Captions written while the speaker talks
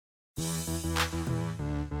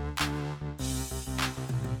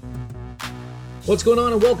What's going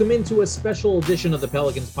on, and welcome into a special edition of the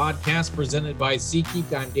Pelicans podcast presented by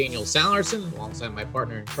SeatGeek. I'm Daniel Sallerson, alongside my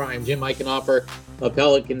partner in crime, Jim Eichenhofer of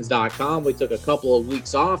Pelicans.com. We took a couple of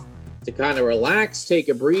weeks off to kind of relax, take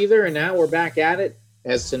a breather, and now we're back at it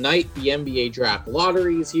as tonight the NBA Draft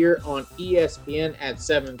Lottery is here on ESPN at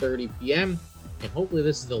 7:30 p.m. And hopefully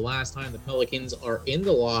this is the last time the Pelicans are in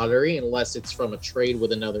the lottery, unless it's from a trade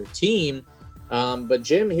with another team. But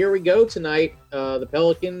Jim, here we go tonight. The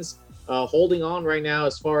Pelicans holding on right now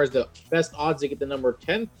as far as the best odds to get the number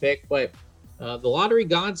 10 pick, but the lottery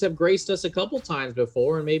gods have graced us a couple times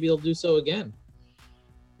before, and maybe they'll do so again.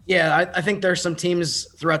 Yeah, I think there's some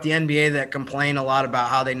teams throughout the NBA that complain a lot about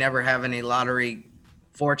how they never have any lottery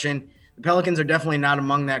fortune. The Pelicans are definitely not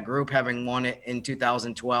among that group, having won it in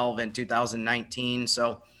 2012 and 2019.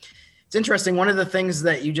 So it's interesting. One of the things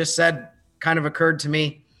that you just said kind of occurred to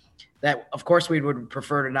me, that of course we would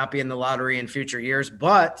prefer to not be in the lottery in future years,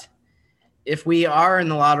 but if we are in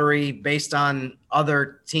the lottery based on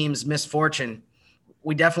other teams' misfortune,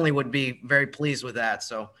 we definitely would be very pleased with that.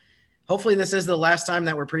 So hopefully this is the last time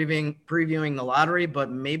that we're previewing the lottery, but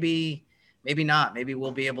maybe not. Maybe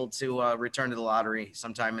we'll be able to return to the lottery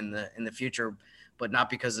sometime in the future, but not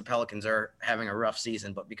because the Pelicans are having a rough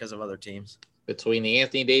season, but because of other teams. Between the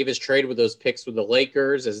Anthony Davis trade with those picks with the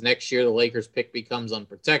Lakers, as next year the Lakers pick becomes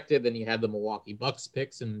unprotected, then you have the Milwaukee Bucks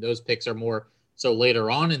picks, and those picks are more so later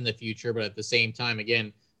on in the future. But at the same time,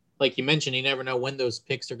 again, like you mentioned, you never know when those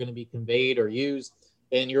picks are going to be conveyed or used.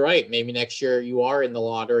 And you're right, maybe next year you are in the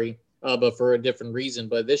lottery, but for a different reason.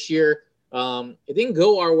 But this year, it didn't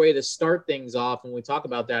go our way to start things off. When we talk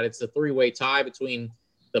about that, it's the three-way tie between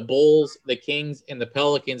the Bulls, the Kings, and the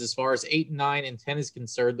Pelicans. As far as 8, 9, and 10 is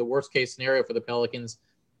concerned, the worst-case scenario for the Pelicans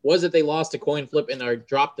was that they lost a coin flip and are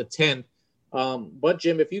dropped to 10th. But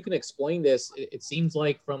Jim, if you can explain this, it seems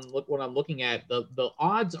like from what I'm looking at, the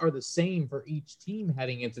odds are the same for each team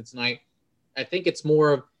heading into tonight. I think it's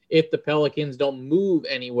more of if the Pelicans don't move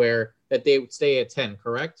anywhere that they would stay at 10,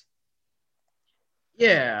 correct?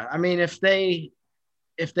 Yeah, I mean, if they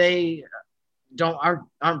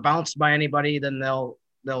aren't bounced by anybody, then they'll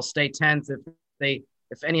stay 10th.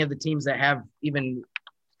 If any of the teams that have even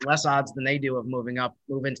less odds than they do of moving up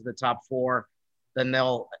move into the top 4, then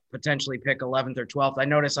they'll potentially pick 11th or 12th. I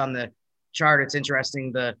notice on the chart, it's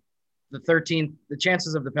interesting, the 13th, the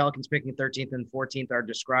chances of the Pelicans picking 13th and 14th are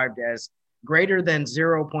described as greater than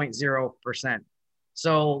 0.0%.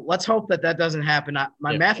 So let's hope that doesn't happen.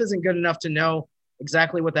 My math isn't good enough to know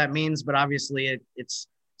exactly what that means, but obviously it's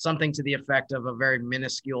something to the effect of a very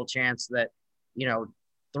minuscule chance that,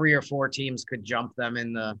 3 or 4 teams could jump them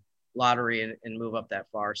in the lottery and move up that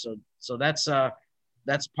far. So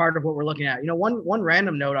that's part of what we're looking at. One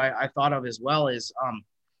random note I thought of as well is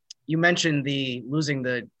you mentioned losing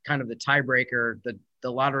the kind of the tiebreaker, the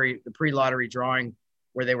lottery, the pre-lottery drawing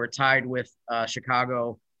where they were tied with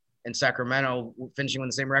Chicago and Sacramento, finishing with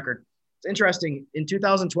the same record. It's interesting. In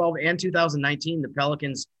 2012 and 2019, the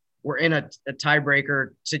Pelicans were in a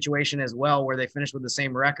tiebreaker situation as well, where they finished with the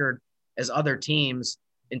same record as other teams.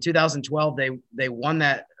 In 2012, they won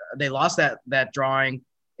that. They lost that drawing.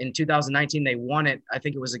 In 2019, they won it. I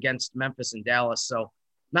think it was against Memphis and Dallas. So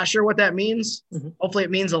not sure what that means. Mm-hmm. Hopefully it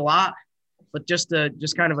means a lot, but just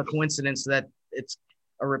kind of a coincidence that it's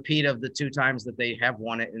a repeat of the 2 times that they have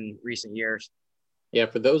won it in recent years. Yeah,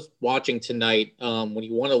 for those watching tonight, what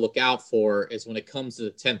you want to look out for is when it comes to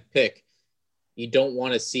the 10th pick, you don't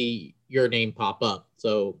want to see your name pop up.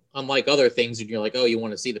 So unlike other things, when you're like, oh, you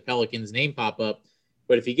want to see the Pelicans' name pop up.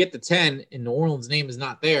 But if you get the 10 and New Orleans' name is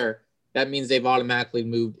not there, that means they've automatically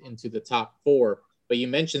moved into the top 4. But you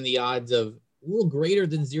mentioned the odds of a little greater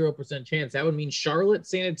than 0% chance. That would mean Charlotte,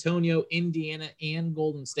 San Antonio, Indiana, and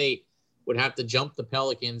Golden State would have to jump the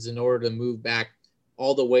Pelicans in order to move back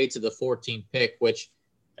all the way to the 14th pick, which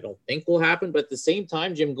I don't think will happen. But at the same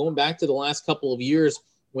time, Jim, going back to the last couple of years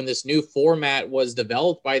when this new format was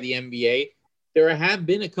developed by the NBA, there have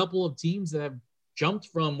been a couple of teams that have jumped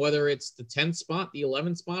from, whether it's the 10th spot, the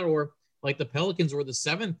 11th spot, or like the Pelicans were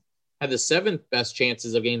had the 7th best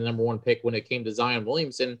chances of getting the number 1 pick when it came to Zion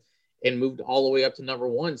Williamson, and moved all the way up to number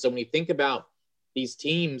 1. So when you think about these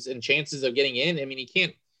teams and chances of getting in, I mean, you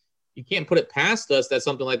can't put it past us that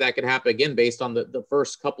something like that could happen again based on the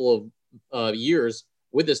first couple of years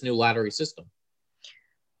with this new lottery system.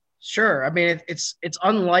 Sure. I mean, it's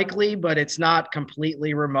unlikely, but it's not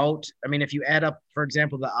completely remote. I mean, if you add up, for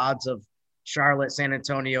example, the odds of Charlotte, San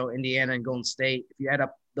Antonio, Indiana, and Golden State, if you add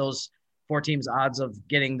up those 4 teams' odds of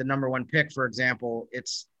getting the number 1 pick, for example,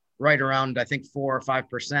 it's right around, I think, 4 or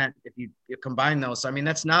 5% if you combine those. So, I mean,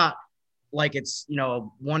 that's not like it's, a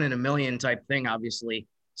 1 in a million type thing, obviously.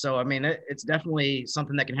 So, I mean, it's definitely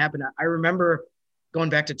something that can happen. I remember going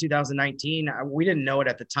back to 2019, we didn't know it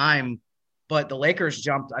at the time, but the Lakers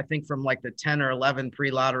jumped, I think, from like the 10 or 11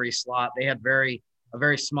 pre-lottery slot. They had a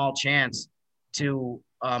very small chance to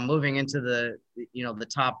moving into the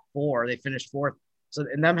top four. They finished fourth. So,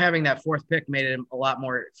 and them having that fourth pick made it a lot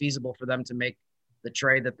more feasible for them to make the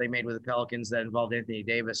trade that they made with the Pelicans that involved Anthony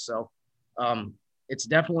Davis. So it's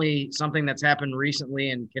definitely something that's happened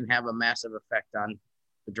recently and can have a massive effect on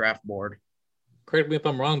the draft board. Correct me if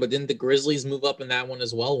I'm wrong, but didn't the Grizzlies move up in that one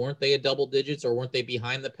as well? Weren't they at double digits, or weren't they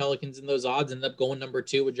behind the Pelicans in those odds? Ended up going number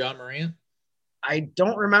 2 with John Morant? I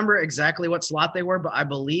don't remember exactly what slot they were, but I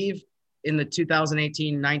believe in the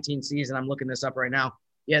 2018-19 season, I'm looking this up right now.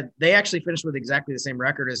 Yeah, they actually finished with exactly the same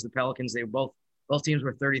record as the Pelicans. They were both teams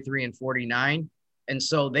were 33 and 49. And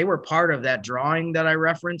so they were part of that drawing that I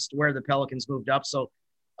referenced where the Pelicans moved up. So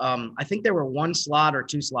I think there were 1 slot or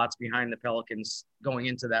 2 slots behind the Pelicans going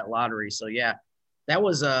into that lottery. So yeah, that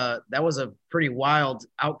was a pretty wild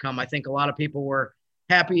outcome. I think a lot of people were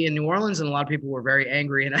happy in New Orleans and a lot of people were very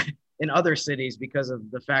angry in other cities because of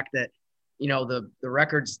the fact that, the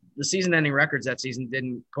records, the season-ending records that season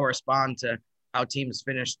didn't correspond to how teams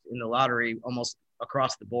finished in the lottery almost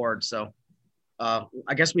across the board. So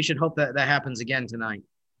I guess we should hope that happens again tonight.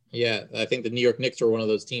 Yeah, I think the New York Knicks were one of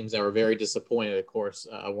those teams that were very disappointed, of course,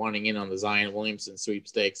 wanting in on the Zion Williamson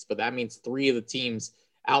sweepstakes. But that means 3 of the teams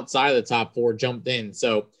outside of the top 4 jumped in.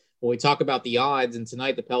 So when we talk about the odds, and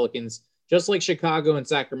tonight the Pelicans, just like Chicago and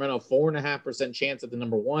Sacramento, 4.5% chance at the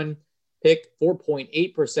number 1 pick,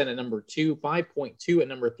 4.8% at number 2, 5.2 at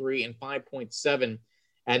number 3, and 5.7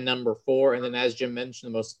 at number 4. And then, as Jim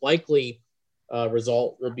mentioned, the most likely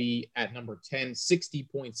result will be at number 10,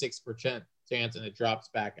 60.6% chance, and it drops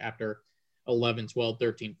back after 11, 12,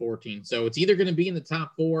 13, 14. So it's either going to be in the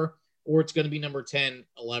top 4 or it's going to be number 10,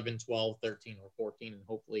 11, 12, 13, or 14, and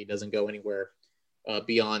hopefully it doesn't go anywhere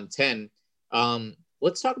beyond 10.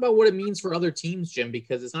 Let's talk about what it means for other teams, Jim,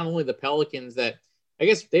 because it's not only the Pelicans that, I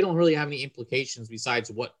guess they don't really have any implications besides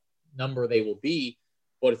what number they will be.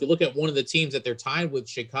 But if you look at one of the teams that they're tied with,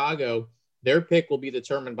 Chicago, their pick will be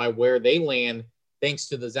determined by where they land, thanks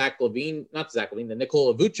to the the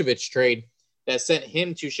Nikola Vucevic trade that sent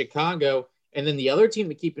him to Chicago. And then the other team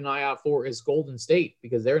to keep an eye out for is Golden State,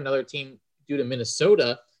 because they're another team due to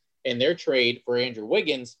Minnesota and their trade for Andrew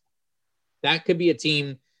Wiggins. That could be a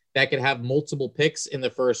team that could have multiple picks in the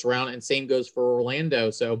first round, and same goes for Orlando.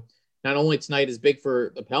 So not only tonight is big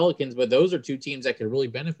for the Pelicans, but those are 2 teams that could really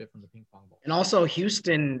benefit from the ping pong ball. And also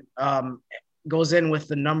Houston goes in with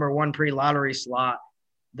the number 1 pre-lottery slot.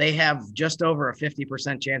 They have just over a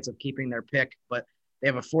 50% chance of keeping their pick, but they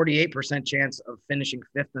have a 48% chance of finishing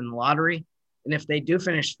 5th in the lottery. And if they do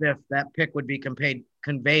finish 5th, that pick would be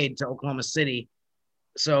conveyed to Oklahoma City.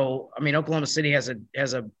 So, I mean, Oklahoma City has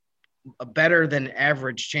a better than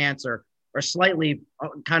average chance or slightly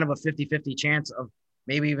kind of a 50-50 chance of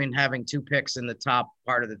maybe even having 2 picks in the top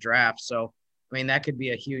part of the draft. So, I mean, that could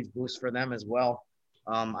be a huge boost for them as well.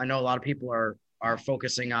 I know a lot of people are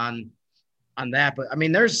focusing on that, but I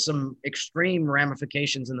mean, there's some extreme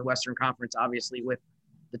ramifications in the Western Conference, obviously, with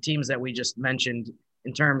the teams that we just mentioned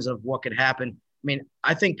in terms of what could happen. I mean,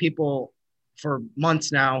 I think people for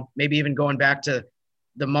months now, maybe even going back to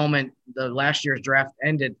the moment the last year's draft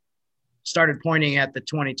ended, started pointing at the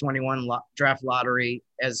 2021 draft lottery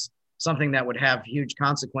as something that would have huge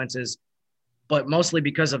consequences, but mostly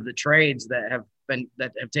because of the trades that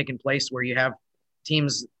have taken place where you have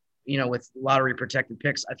teams, with lottery protected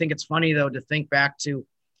picks. I think it's funny though, to think back to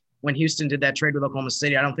when Houston did that trade with Oklahoma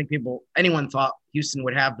City. I don't think anyone thought Houston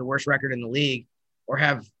would have the worst record in the league or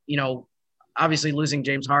have, obviously losing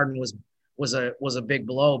James Harden was a big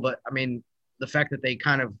blow, but I mean, the fact that they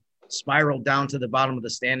kind of spiraled down to the bottom of the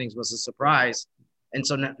standings was a surprise. And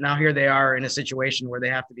so now here they are in a situation where they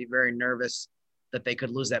have to be very nervous that they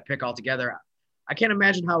could lose that pick altogether. I can't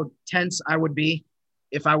imagine how tense I would be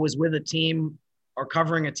if I was with a team or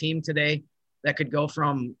covering a team today that could go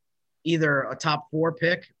from either a top 4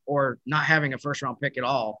 pick or not having a first round pick at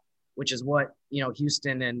all, which is what,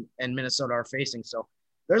 Houston and Minnesota are facing. So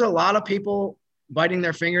there's a lot of people biting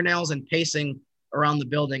their fingernails and pacing around the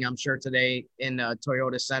building, I'm sure, today in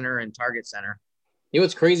Toyota Center and Target Center.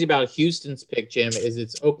 What's crazy about Houston's pick, Jim, is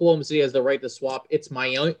it's Oklahoma City has the right to swap. It's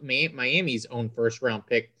Miami's own first round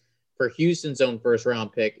pick for Houston's own first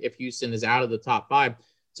round pick if Houston is out of the top 5.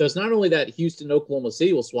 So it's not only that Houston and Oklahoma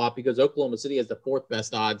City will swap because Oklahoma City has the 4th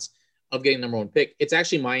best odds of getting number 1 pick. It's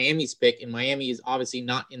actually Miami's pick, and Miami is obviously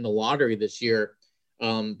not in the lottery this year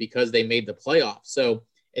because they made the playoffs. So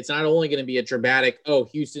it's not only going to be a dramatic,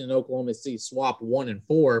 Houston and Oklahoma City swap 1 and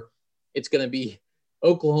 4. It's going to be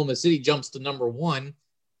Oklahoma City jumps to number 1.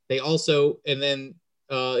 They also, and then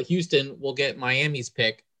Houston will get Miami's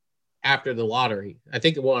pick after the lottery. I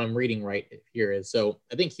think what I'm reading right here is, so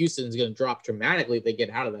I think Houston's going to drop dramatically if they get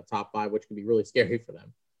out of that top 5, which could be really scary for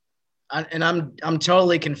them. And I'm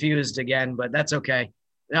totally confused again, but that's okay.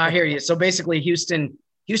 Now I hear you. So basically, Houston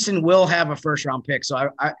will have a first round pick. So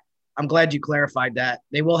I'm glad you clarified that.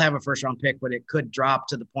 They will have a first round pick, but it could drop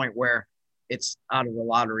to the point where it's out of the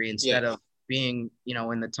lottery instead of being,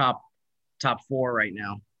 in the top 4 right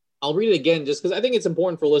now. I'll read it again just because I think it's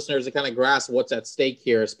important for listeners to kind of grasp what's at stake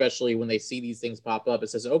here, especially when they see these things pop up. It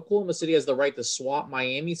says Oklahoma City has the right to swap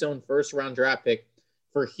Miami's own first round draft pick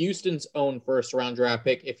for Houston's own first round draft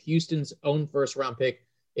pick if Houston's own first round pick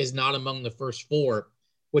is not among the first 4,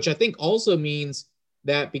 which I think also means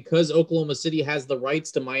that because Oklahoma City has the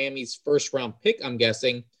rights to Miami's first round pick, I'm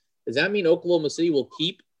guessing, does that mean Oklahoma City will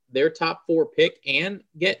keep their top 4 pick and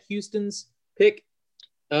get Houston's pick?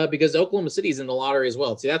 Because Oklahoma City is in the lottery as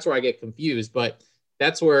well. See, that's where I get confused, but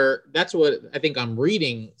that's what I think I'm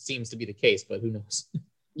reading seems to be the case, but who knows?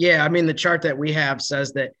 Yeah, I mean, the chart that we have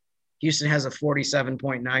says that Houston has a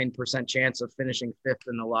 47.9% chance of finishing 5th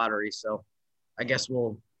in the lottery. So I guess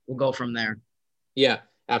we'll go from there. Yeah,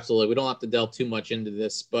 absolutely. We don't have to delve too much into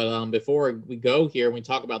this, but before we go here, we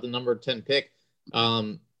talk about the number 10 pick.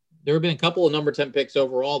 There have been a couple of number 10 picks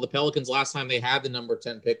overall. The Pelicans, last time they had the number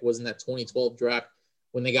 10 pick was in that 2012 draft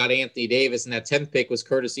when they got Anthony Davis, and that 10th pick was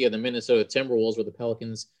courtesy of the Minnesota Timberwolves, where the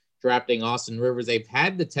Pelicans drafting Austin Rivers. They've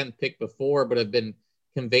had the 10th pick before, but have been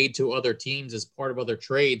conveyed to other teams as part of other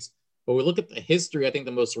trades. But we look at the history, I think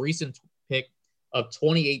the most recent pick of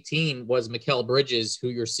 2018 was Mikal Bridges, who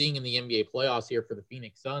you're seeing in the NBA playoffs here for the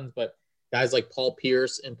Phoenix Suns. But guys like Paul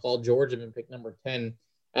Pierce and Paul George have been picked number 10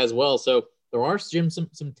 as well. So there are some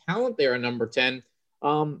talent there at number 10.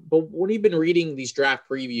 But when you've been reading these draft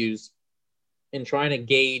previews and trying to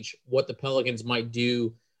gauge what the Pelicans might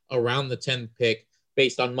do around the 10th pick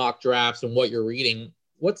based on mock drafts and what you're reading,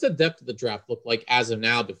 what's the depth of the draft look like as of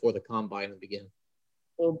now before the combine begins?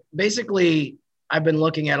 Well, basically, I've been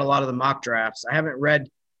looking at a lot of the mock drafts. I haven't read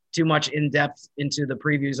too much in depth into the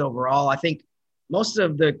previews overall. I think most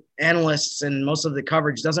of the analysts and most of the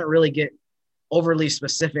coverage doesn't really get overly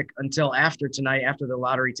specific until after tonight, after the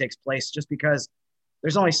lottery takes place, just because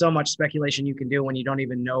there's only so much speculation you can do when you don't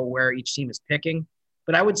even know where each team is picking.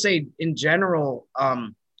 But I would say in general,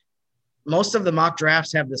 most of the mock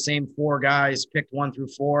drafts have the same 4 guys picked 1 through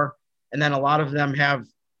 4. And then a lot of them have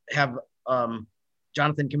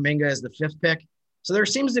Jonathan Kuminga as the 5th pick. So there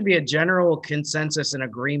seems to be a general consensus and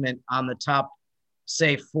agreement on the top,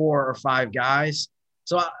 say, 4 or 5 guys.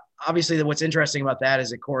 So obviously what's interesting about that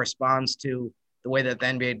is it corresponds to the way that the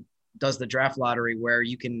NBA does the draft lottery, where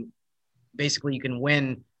you can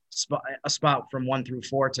win a spot from 1 through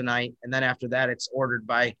 4 tonight. And then after that, it's ordered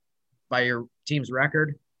by your team's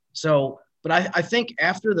record. So, but I think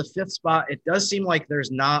after the 5th spot, it does seem like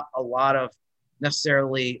there's not a lot of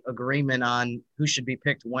necessarily agreement on who should be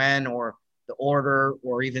picked when, or the order,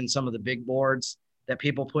 or even some of the big boards that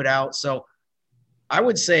people put out. So I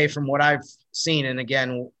would say from what I've seen, and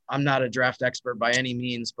again, I'm not a draft expert by any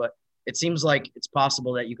means, but it seems like it's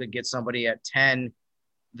possible that you could get somebody at 10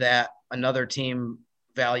 that another team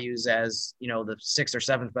values as, the 6th or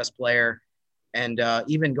 7th best player. And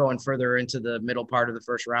even going further into the middle part of the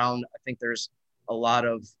first round, I think there's a lot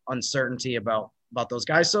of uncertainty about those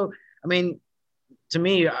guys. So, I mean, to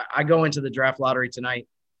me, I go into the draft lottery tonight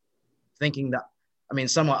thinking that,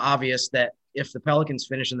 somewhat obvious that if the Pelicans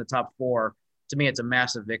finish in the top 4, to me, it's a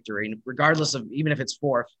massive victory. Regardless of, even if it's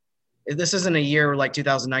 4th, this isn't a year like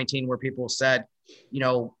 2019 where people said,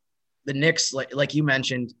 the Knicks, like you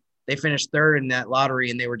mentioned, they finished 3rd in that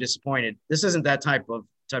lottery and they were disappointed. This isn't that type of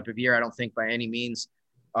year, I don't think, by any means.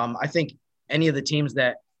 I think any of the teams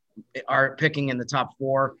that are picking in the top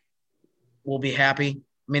 4 will be happy.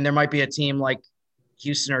 There might be a team like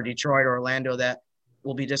Houston or Detroit or Orlando that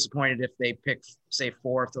will be disappointed if they pick, say,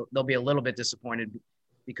 4th. They'll be a little bit disappointed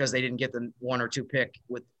because they didn't get the 1 or 2 pick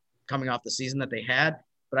with coming off the season that they had.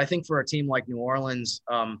 But I think for a team like New Orleans,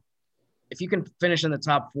 if you can finish in the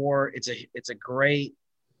top 4, it's a great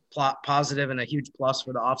positive and a huge plus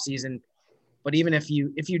for the offseason. But even if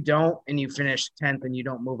you don't and you finish 10th and you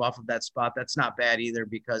don't move off of that spot, that's not bad either,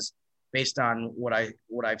 because based on what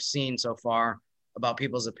I've seen so far about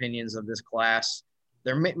people's opinions of this class,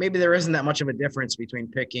 maybe there isn't that much of a difference between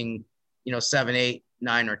picking, 7, 8,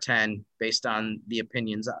 9, or 10 based on the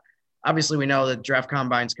opinions. Obviously, we know the draft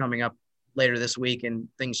combine's coming up later this week and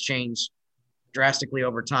things change drastically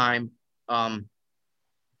over time.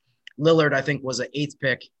 Lillard, I think, was an 8th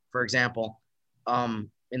pick, for example,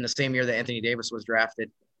 in the same year that Anthony Davis was drafted.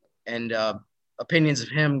 And opinions of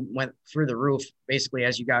him went through the roof basically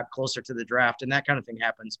as you got closer to the draft, and that kind of thing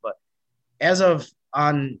happens. But as of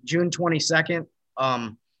on June 22nd,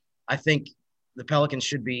 I think the Pelicans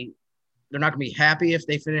they're not going to be happy if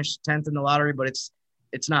they finish 10th in the lottery, but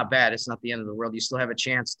it's not bad. It's not the end of the world. You still have a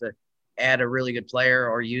chance to add a really good player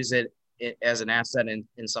or use it as an asset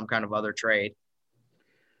in some kind of other trade.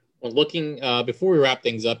 Well, looking before we wrap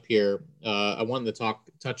things up here, I wanted to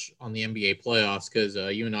touch on the NBA playoffs because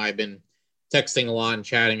you and I have been texting a lot and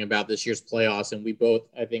chatting about this year's playoffs, and we both,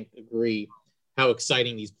 I think, agree how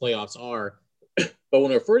exciting these playoffs are. But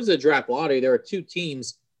when it refers to the draft lottery, there are two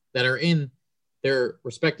teams that are in their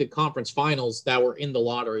respective conference finals that were in the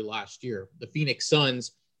lottery last year. The Phoenix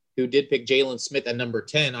Suns, who did pick Jalen Smith at number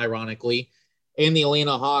 10, ironically, and the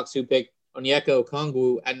Atlanta Hawks, who picked Onyeka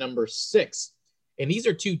Okongwu at number 6. And these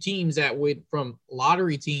are two teams that went from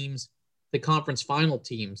lottery teams to conference final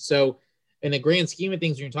teams. So in the grand scheme of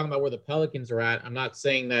things, when you're talking about where the Pelicans are at, I'm not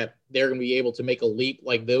saying that they're going to be able to make a leap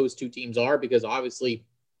like those two teams are, because obviously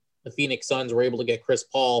the Phoenix Suns were able to get Chris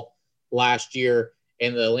Paul last year,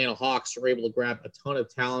 and the Atlanta Hawks were able to grab a ton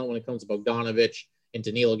of talent when it comes to Bogdanovich and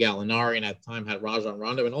Danilo Gallinari, and at the time had Rajon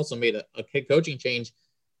Rondo, and also made a head coaching change.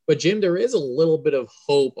 But, Jim, there is a little bit of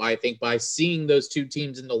hope, I think, by seeing those two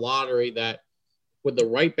teams in the lottery, that with the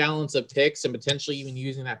right balance of picks and potentially even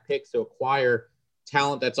using that picks to acquire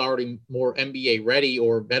talent that's already more NBA ready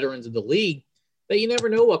or veterans of the league, that you never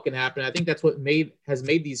know what can happen. I think that's what has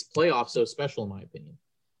made these playoffs so special, in my opinion.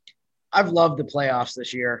 I've loved the playoffs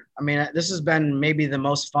this year. I mean, this has been maybe the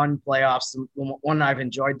most fun playoffs, one I've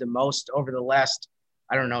enjoyed the most over the last,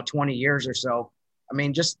 20 years or so. I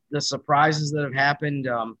mean, just the surprises that have happened,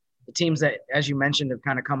 the teams that, as you mentioned, have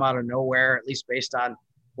kind of come out of nowhere, at least based on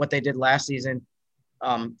what they did last season.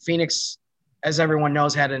 Phoenix, as everyone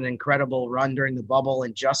knows, had an incredible run during the bubble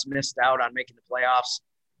and just missed out on making the playoffs.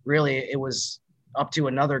 Really, it was up to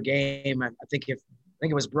another game. I think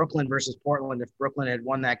it was Brooklyn versus Portland. If Brooklyn had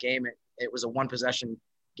won that game, it was a one-possession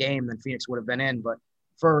game, then Phoenix would have been in. But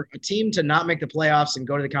for a team to not make the playoffs and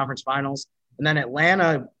go to the conference finals, and then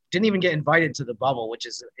Atlanta didn't even get invited to the bubble, which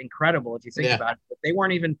is incredible if you think about it. But they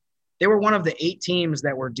were one of the 8 teams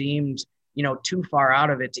that were deemed, too far out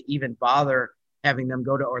of it to even bother having them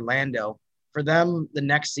go to Orlando. For them, the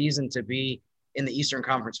next season to be in the Eastern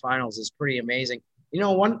Conference Finals is pretty amazing.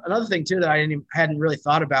 Another thing too that I hadn't really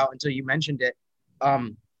thought about until you mentioned it.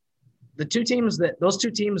 Those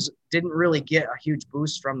two teams didn't really get a huge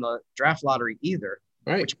boost from the draft lottery either,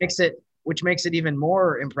 right? Which makes it even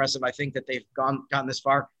more impressive. I think that they've gotten this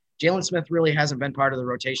far. Jalen Smith really hasn't been part of the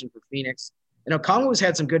rotation for Phoenix. Okongwu's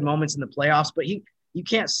had some good moments in the playoffs, but you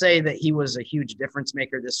can't say that he was a huge difference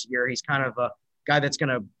maker this year. He's kind of a guy that's going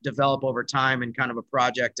to develop over time and kind of a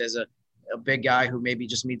project as a big guy who maybe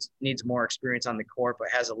just needs more experience on the court, but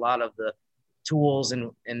has a lot of the tools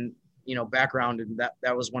and background. And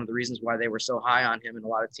that was one of the reasons why they were so high on him, and a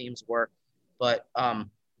lot of teams were. But I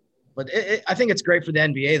think it's great for the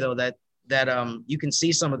NBA though, that you can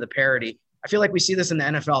see some of the parity. I feel like we see this in the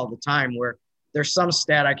NFL all the time, where there's some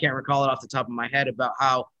stat, I can't recall it off the top of my head, about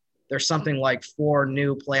how there's something like 4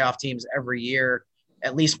 new playoff teams every year,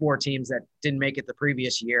 at least 4 teams that didn't make it the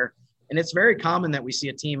previous year. And it's very common that we see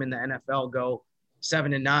a team in the NFL go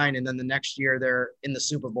 7-9, and then the next year they're in the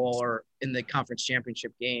Super Bowl or in the conference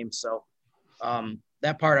championship game. So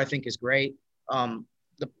that part I think is great.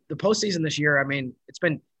 The postseason this year, I mean, it's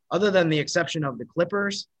been, other than the exception of the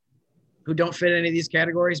Clippers, who don't fit any of these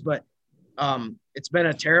categories, but it's been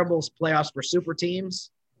a terrible playoffs for super teams.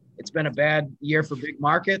 It's been a bad year for big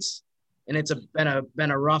markets, and it's been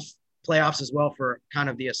a rough playoffs as well for kind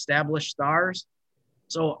of the established stars.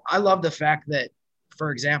 So I love the fact that,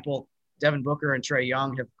 for example, Devin Booker and Trae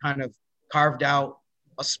Young have kind of carved out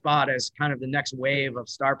a spot as kind of the next wave of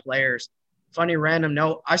star players. Funny random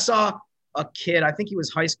note, I saw a kid, I think he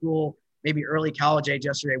was high school, maybe early college age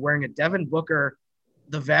yesterday, wearing a Devin Booker,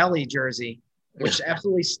 the Valley jersey, which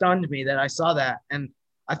absolutely stunned me that I saw that. And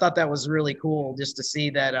I thought that was really cool just to see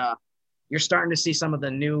that you're starting to see some of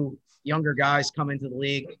the new younger guys come into the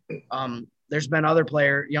league. There's been other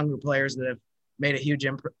younger players that have made a huge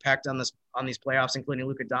impact on these playoffs, including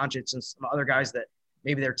Luka Doncic and some other guys that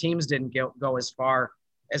maybe their teams didn't go as far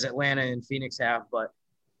as Atlanta and Phoenix have. But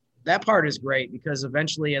that part is great because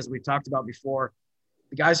eventually, as we've talked about before,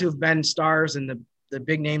 the guys who have been stars and the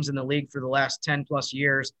big names in the league for the last 10 plus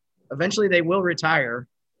years, eventually they will retire.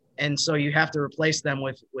 And so you have to replace them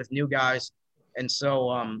with new guys. And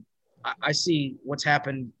so I see what's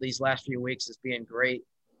happened these last few weeks as being great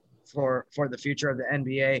for the future of the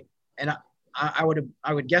NBA. And I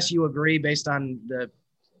would guess you agree based on the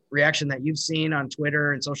reaction that you've seen on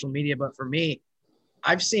Twitter and social media. But for me,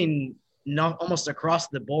 I've seen almost across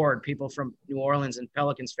the board, people from New Orleans and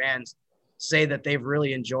Pelicans fans say that they've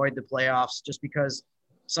really enjoyed the playoffs just because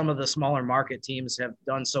some of the smaller market teams have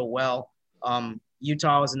done so well.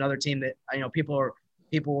 Utah was another team that people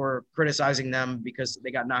were criticizing them because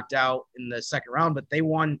they got knocked out in the second round, but they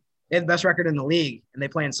won. They had the best record in the league, and they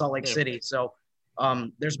play in Salt Lake City. So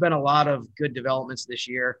there's been a lot of good developments this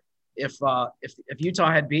year. If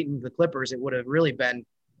Utah had beaten the Clippers, it would have really been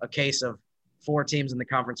a case of 4 teams in the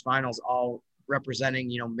conference finals, all representing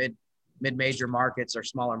mid-major markets or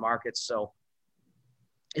smaller markets. So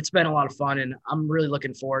it's been a lot of fun, and I'm really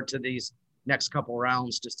looking forward to these next couple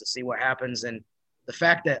rounds just to see what happens. And the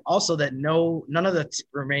fact that also that none of the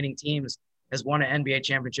remaining teams has won an NBA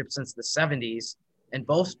championship since the 70s, and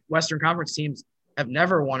both Western Conference teams have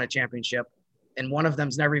never won a championship, and one of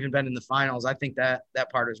them's never even been in the finals. I think that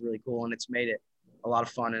part is really cool, and it's made it a lot of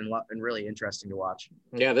fun and really interesting to watch.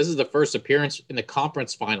 Yeah, this is the first appearance in the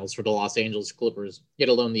conference finals for the Los Angeles Clippers, let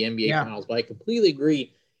alone the NBA finals. But I completely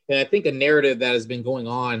agree. And I think a narrative that has been going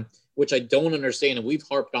on, which I don't understand, and we've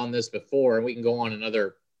harped on this before, and we can go on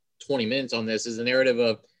another 20 minutes on this, is the narrative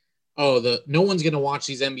of, no one's going to watch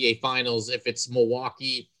these NBA finals if it's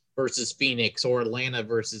Milwaukee versus Phoenix or Atlanta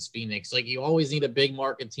versus Phoenix. Like, you always need a big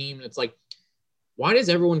market team. And it's like, why does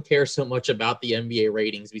everyone care so much about the NBA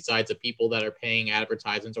ratings besides the people that are paying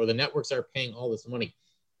advertisements or the networks that are paying all this money?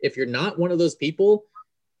 If you're not one of those people,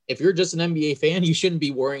 if you're just an NBA fan, you shouldn't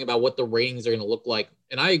be worrying about what the ratings are going to look like.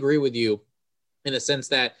 And I agree with you in the sense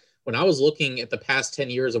that when I was looking at the past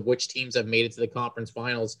 10 years of which teams have made it to the conference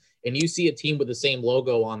finals, and you see a team with the same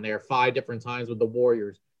logo on there 5 different times with the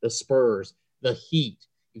Warriors, the Spurs, the Heat,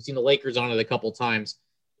 you've seen the Lakers on it a couple times.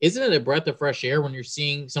 Isn't it a breath of fresh air when you're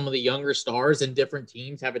seeing some of the younger stars in different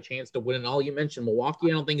teams have a chance to win it all? You mentioned Milwaukee,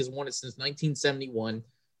 I don't think has won it since 1971.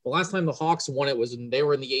 The last time the Hawks won it was when they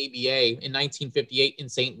were in the ABA in 1958 in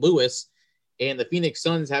St. Louis. And the Phoenix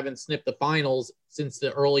Suns haven't sniffed the finals since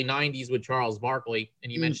the early 90s with Charles Barkley.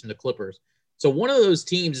 And you mentioned the Clippers. So one of those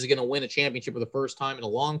teams is going to win a championship for the first time in a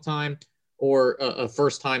long time or a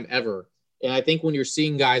first time ever. And I think when you're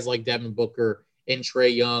seeing guys like Devin Booker and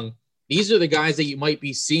Trae Young, these are the guys that you might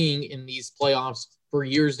be seeing in these playoffs for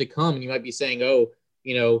years to come. And you might be saying,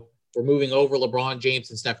 we're moving over LeBron James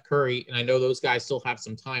and Steph Curry. And I know those guys still have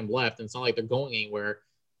some time left. And it's not like they're going anywhere.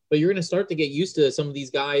 But you're going to start to get used to some of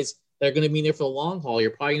these guys that are going to be there for the long haul.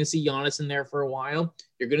 You're probably going to see Giannis in there for a while.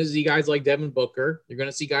 You're going to see guys like Devin Booker. You're going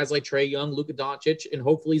to see guys like Trae Young, Luka Doncic, and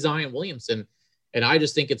hopefully Zion Williamson. And I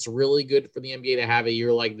just think it's really good for the NBA to have a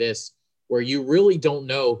year like this where you really don't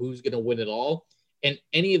know who's going to win it all. And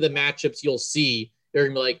any of the matchups you'll see, they're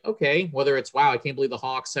going to be like, okay, whether it's, wow, I can't believe the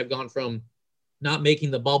Hawks have gone from not making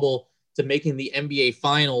the bubble to making the NBA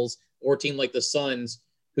finals, or a team like the Suns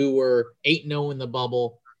who were 8-0 in the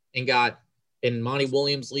bubble and Monty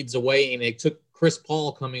Williams leads the way, and it took Chris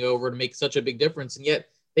Paul coming over to make such a big difference. And yet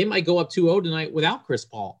they might go up 2-0 tonight without Chris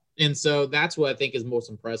Paul. And so that's what I think is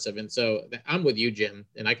most impressive. And so I'm with you, Jim,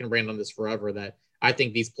 and I can rant on this forever, that I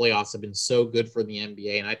think these playoffs have been so good for the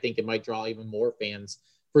NBA, and I think it might draw even more fans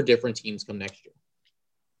for different teams come next year.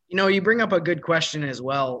 You bring up a good question as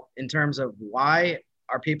well in terms of why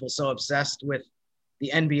are people so obsessed with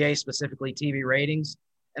the NBA, specifically TV ratings?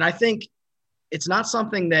 And I think it's not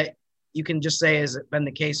something that you can just say has been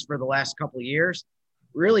the case for the last couple of years.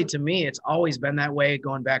 Really, to me, it's always been that way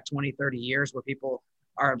going back 20, 30 years where people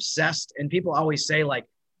are obsessed. And people always say like,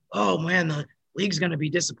 oh man, the league's going to be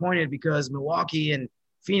disappointed because Milwaukee and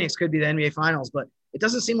Phoenix could be the NBA finals. But it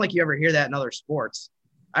doesn't seem like you ever hear that in other sports.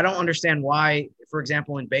 I don't understand why, for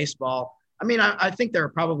example, in baseball, I mean, I think there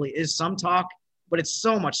probably is some talk, but it's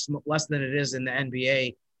so much less than it is in the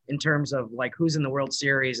NBA in terms of like who's in the World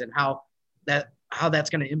Series and how that's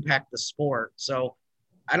going to impact the sport. So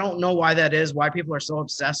I don't know why that is, why people are so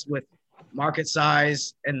obsessed with market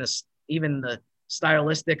size and even the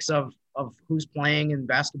stylistics of who's playing in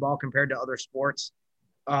basketball compared to other sports.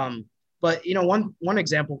 But one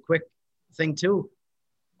example, quick thing too,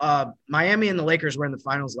 Miami and the Lakers were in the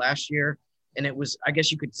finals last year. And it was, I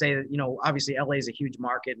guess you could say that, obviously LA is a huge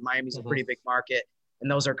market. Miami's a pretty big market.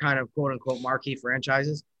 And those are kind of quote unquote marquee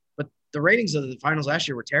franchises. But the ratings of the finals last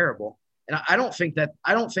year were terrible. And I don't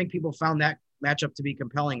think people found that matchup to be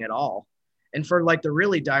compelling at all. And for like the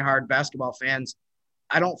really diehard basketball fans,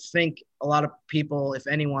 I don't think a lot of people, if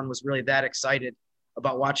anyone, was really that excited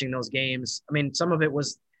about watching those games. I mean, some of it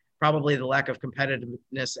was probably the lack of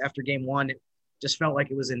competitiveness after game one. It just felt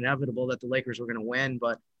like it was inevitable that the Lakers were going to win.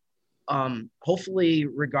 But hopefully,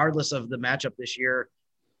 regardless of the matchup this year,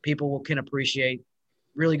 people can appreciate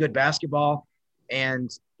really good basketball. And,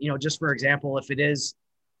 just for example, if it is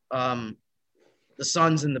the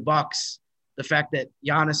Suns and the Bucks The fact that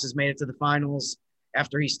Giannis has made it to the finals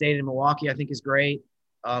after he stayed in Milwaukee, I think is great.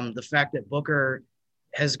 The fact that Booker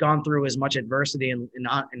has gone through as much adversity and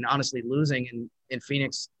honestly losing in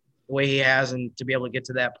Phoenix the way he has, and to be able to get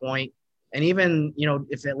to that point. And even,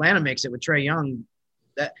 if Atlanta makes it with Trae Young,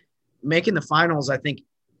 that making the finals, I think,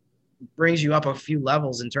 brings you up a few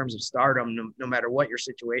levels in terms of stardom, no matter what your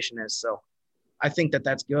situation is. So I think that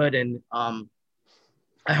that's good. And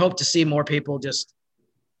I hope to see more people just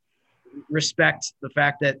respect the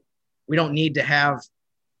fact that we don't need to have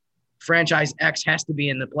franchise X has to be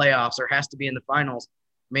in the playoffs or has to be in the finals.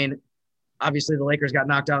 I mean, obviously the Lakers got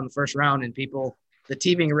knocked out in the first round, and the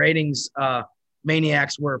TV ratings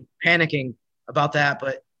maniacs were panicking about that.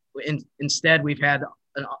 But instead, we've had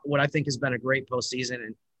what I think has been a great postseason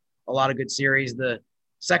and a lot of good series. The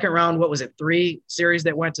second round, what was it? 3 series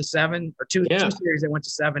that went to 7, or two series that went to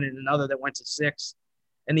 7, and another that went to 6.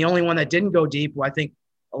 And the only one that didn't go deep, well, I think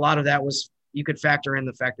a lot of that was, you could factor in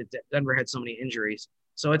the fact that Denver had so many injuries.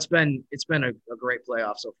 So it's been a great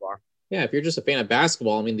playoff so far. Yeah, if you're just a fan of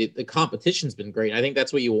basketball, I mean, the competition's been great. I think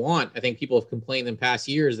that's what you want. I think people have complained in past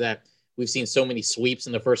years that we've seen so many sweeps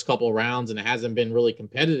in the first couple of rounds and it hasn't been really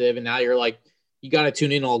competitive. And now you're like, you got to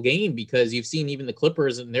tune in all game, because you've seen even the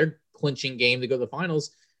Clippers in their clinching game to go to the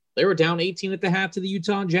finals. They were down 18 at the half to the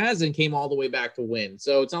Utah Jazz and came all the way back to win.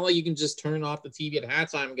 So it's not like you can just turn off the TV at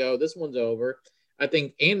halftime and go, this one's over. I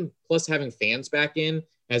think, and plus having fans back in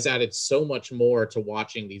has added so much more to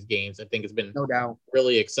watching these games. I think it's been no doubt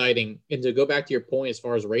really exciting. And to go back to your point as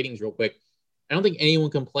far as ratings real quick, I don't think anyone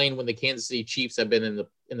complained when the Kansas City Chiefs have been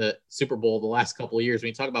in the Super Bowl the last couple of years. When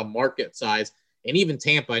you talk about market size, and even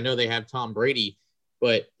Tampa, I know they have Tom Brady,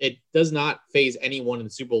 but it does not phase anyone in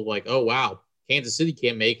the Super Bowl like, oh, wow, Kansas City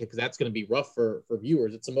can't make it, because that's going to be rough for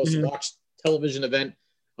viewers. It's the most watched television event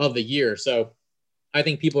of the year. So I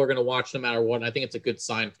think people are going to watch no matter what. And I think it's a good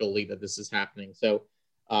sign for the league that this is happening. So,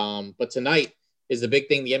 but tonight is the big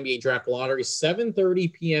thing, the NBA Draft Lottery,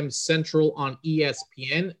 7:30 p.m. Central on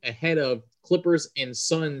ESPN, ahead of Clippers and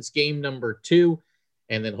Suns game number 2.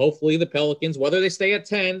 And then hopefully the Pelicans, whether they stay at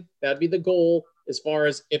 10, that'd be the goal as far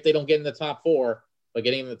as if they don't get in the top 4. But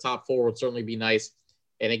getting in the top 4 would certainly be nice.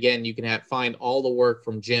 And again, you can find all the work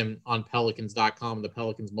from Jim on Pelicans.com, the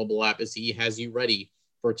Pelicans mobile app, as he has you ready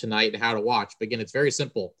for tonight and how to watch. But again, it's very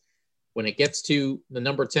simple. When it gets to the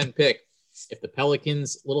number 10 pick, if the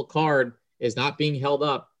Pelicans' little card is not being held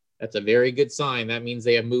up, that's a very good sign. That means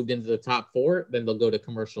they have moved into the top 4. Then they'll go to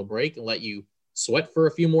commercial break and let you sweat for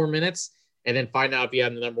a few more minutes and then find out if you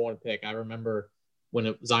have the number 1 pick. I remember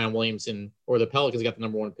when Zion Williamson or the Pelicans got the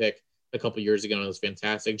number 1 pick a couple of years ago, and it was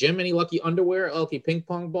fantastic. Jim, any lucky underwear, lucky ping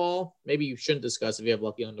pong ball? Maybe you shouldn't discuss if you have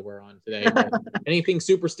lucky underwear on today. Anything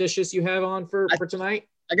superstitious you have on for tonight?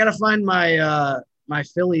 I got to find my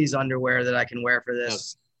Phillies underwear that I can wear for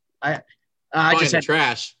this. I just had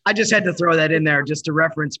trash. I just had to throw that in there just to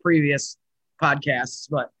reference previous podcasts,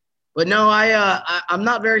 but no, I'm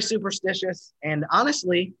not very superstitious. And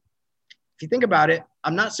honestly, if you think about it,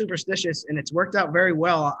 I'm not superstitious, and it's worked out very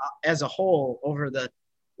well as a whole over the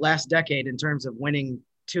last decade in terms of winning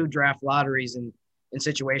 2 draft lotteries in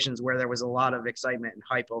situations where there was a lot of excitement and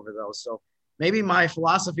hype over those. So maybe my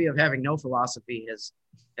philosophy of having no philosophy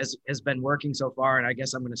has been working so far, and I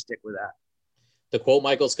guess I'm going to stick with that. To quote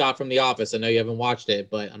Michael Scott from The Office, I know you haven't watched it,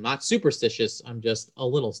 but I'm not superstitious. I'm just a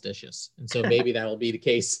little stitious. And so maybe that will be the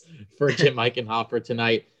case for Jim Eichenhofer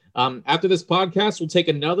tonight. After this podcast, we'll take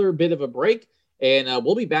another bit of a break, and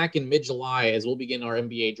we'll be back in mid-July as we'll begin our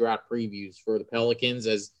NBA draft previews for the Pelicans.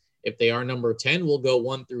 As if they are number 10, we'll go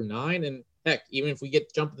 1 through 9. And heck, even if we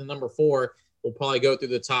get jumped to number 4, we'll probably go through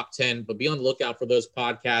the top 10. But be on the lookout for those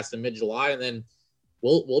podcasts in mid-July, and then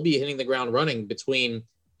we'll be hitting the ground running between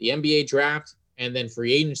the NBA draft and then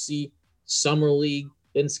free agency, summer league,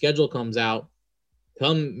 then schedule comes out.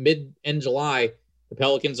 Come mid-end July, the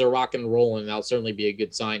Pelicans are rocking and rolling. That'll certainly be a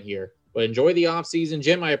good sign here. But enjoy the offseason,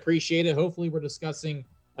 Jim. I appreciate it. Hopefully we're discussing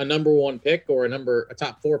a number 1 pick or a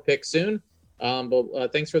top 4 pick soon.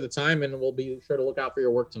 But thanks for the time, and we'll be sure to look out for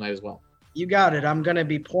your work tonight as well. You got it. I'm going to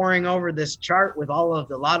be poring over this chart with all of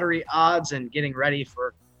the lottery odds and getting ready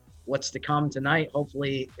for what's to come tonight.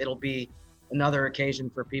 Hopefully it'll be another occasion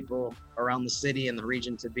for people around the city and the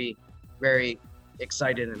region to be very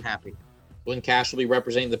excited and happy. Swin Cash will be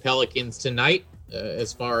representing the Pelicans tonight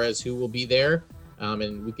as far as who will be there.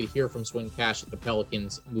 And we could hear from Swin Cash that the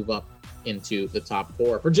Pelicans move up into the top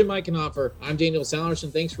 4. For Jim Eichenhofer, I'm Daniel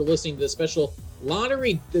Salerson. Thanks for listening to the special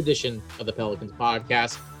lottery edition of the Pelicans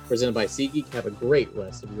podcast presented by SeatGeek. Have a great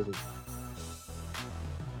rest of your week.